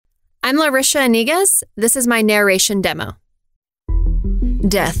I'm Larissa Anigas. This is my narration demo.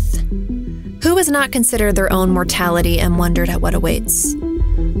 Death. Who has not considered their own mortality and wondered at what awaits?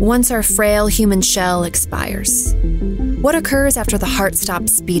 Once our frail human shell expires. What occurs after the heart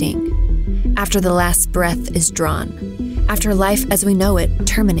stops beating? After the last breath is drawn? After life as we know it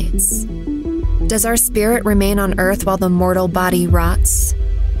terminates? Does our spirit remain on earth while the mortal body rots?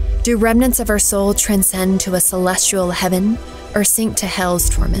 Do remnants of our soul transcend to a celestial heaven or sink to hell's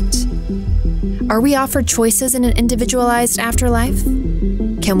torment? Are we offered choices in an individualized afterlife?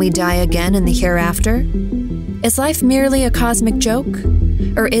 Can we die again in the hereafter? Is life merely a cosmic joke,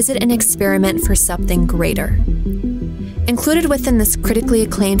 or is it an experiment for something greater? Included within this critically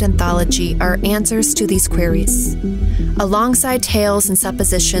acclaimed anthology are answers to these queries, alongside tales and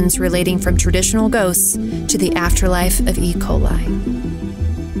suppositions relating from traditional ghosts to the afterlife of E. coli.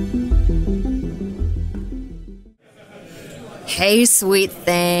 Hey, sweet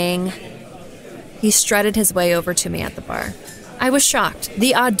thing. He strutted his way over to me at the bar. I was shocked.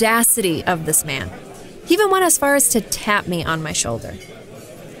 The audacity of this man. He even went as far as to tap me on my shoulder.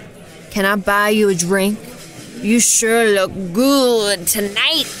 Can I buy you a drink? You sure look good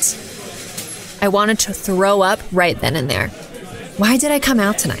tonight. I wanted to throw up right then and there. Why did I come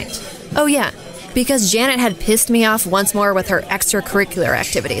out tonight? Oh yeah, because Janet had pissed me off once more with her extracurricular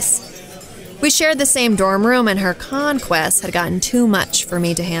activities. We shared the same dorm room and her conquests had gotten too much for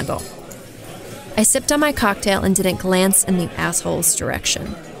me to handle. I sipped on my cocktail and didn't glance in the asshole's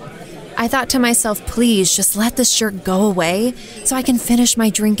direction. I thought to myself, please just let this shirt go away so I can finish my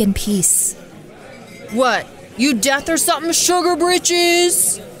drink in peace. What? You death or something, sugar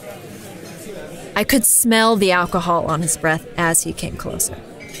britches? I could smell the alcohol on his breath as he came closer.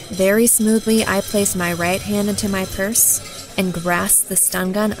 Very smoothly, I placed my right hand into my purse and grasped the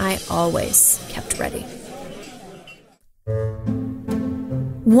stun gun I always kept ready.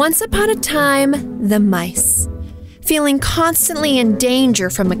 Once upon a time, the mice, feeling constantly in danger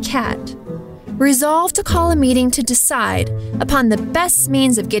from a cat, resolved to call a meeting to decide upon the best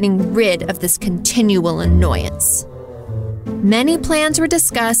means of getting rid of this continual annoyance. Many plans were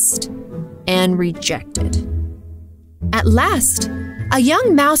discussed and rejected. At last, a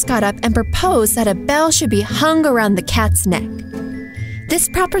young mouse got up and proposed that a bell should be hung around the cat's neck. This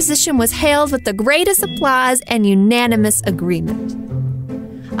proposition was hailed with the greatest applause and unanimous agreement.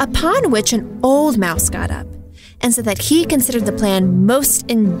 Upon which an old mouse got up and said that he considered the plan most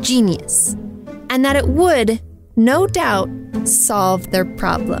ingenious and that it would, no doubt, solve their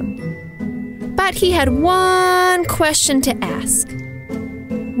problem. But he had one question to ask.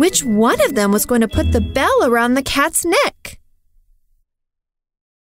 Which one of them was going to put the bell around the cat's neck?